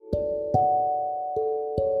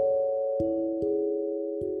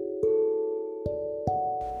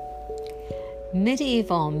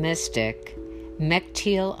Medieval mystic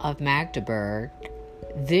Mechtiel of Magdeburg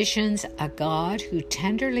visions a God who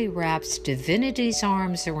tenderly wraps divinity's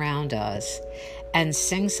arms around us and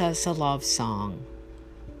sings us a love song.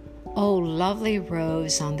 O lovely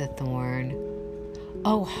rose on the thorn,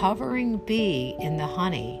 O hovering bee in the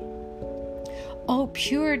honey, O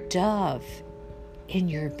pure dove in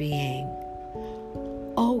your being,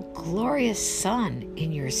 O glorious sun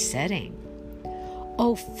in your setting,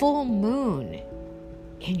 O full moon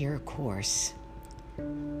in your course.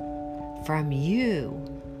 From you,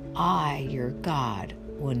 I, your God,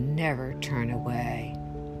 will never turn away.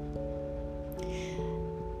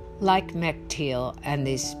 Like Mechtiel and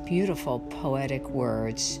these beautiful poetic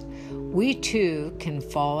words, we too can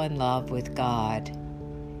fall in love with God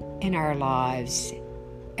in our lives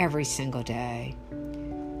every single day.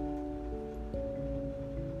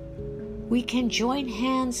 We can join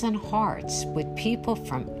hands and hearts with people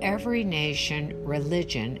from every nation,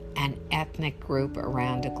 religion, and ethnic group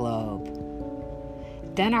around the globe.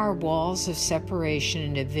 Then our walls of separation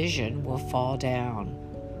and division will fall down.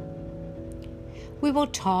 We will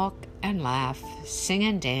talk and laugh, sing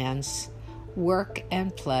and dance, work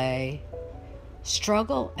and play,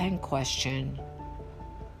 struggle and question.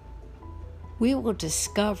 We will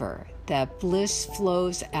discover that bliss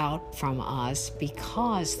flows out from us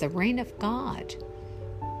because the reign of God,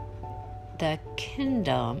 the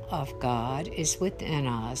kingdom of God, is within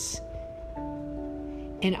us.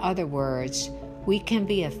 In other words, we can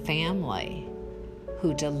be a family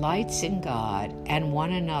who delights in God and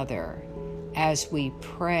one another as we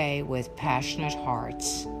pray with passionate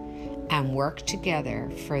hearts and work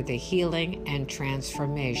together for the healing and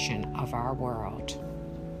transformation of our world.